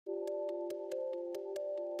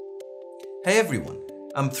Hey everyone,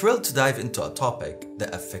 I'm thrilled to dive into a topic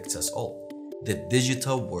that affects us all, the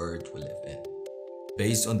digital world we live in.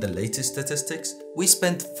 Based on the latest statistics, we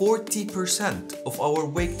spend 40% of our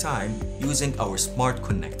wake time using our smart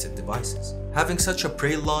connected devices. Having such a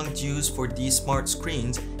prolonged use for these smart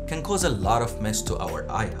screens can cause a lot of mess to our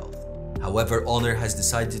eye health. However, Honor has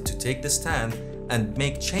decided to take the stand and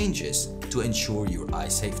make changes to ensure your eye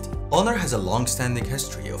safety. Honor has a long-standing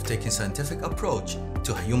history of taking scientific approach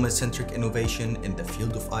to human-centric innovation in the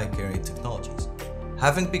field of eye care and technologies,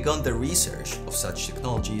 having begun the research of such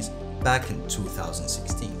technologies back in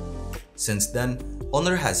 2016. Since then,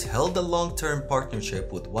 Honor has held a long-term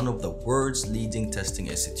partnership with one of the world's leading testing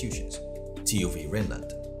institutions, TÜV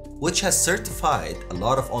Rheinland, which has certified a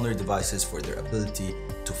lot of Honor devices for their ability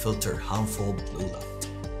to filter harmful blue light.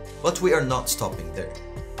 But we are not stopping there.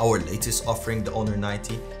 Our latest offering, the Honor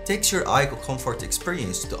 90, takes your eye comfort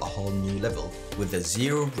experience to a whole new level with a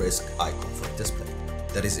zero-risk eye comfort display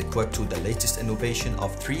that is equipped to the latest innovation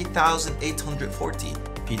of 3840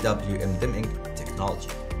 PWM dimming technology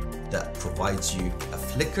that provides you a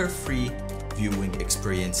flicker-free viewing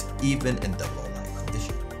experience even in the low light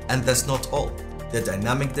condition. And that's not all. The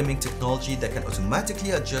dynamic dimming technology that can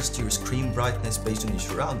automatically adjust your screen brightness based on your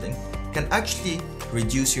surrounding can actually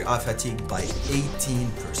reduce your eye fatigue by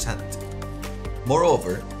 18%.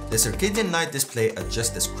 Moreover, the circadian night display adjusts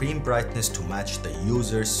the screen brightness to match the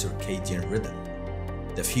user's circadian rhythm.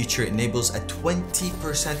 The feature enables a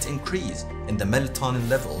 20% increase in the melatonin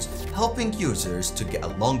levels, helping users to get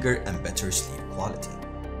a longer and better sleep quality.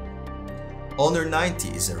 Honor 90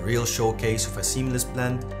 is a real showcase of a seamless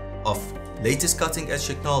blend of latest cutting-edge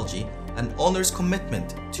technology and Honor's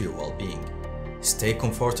commitment to your well-being. Stay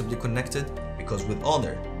comfortably connected because with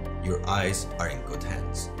Honor, your eyes are in good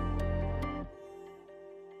hands.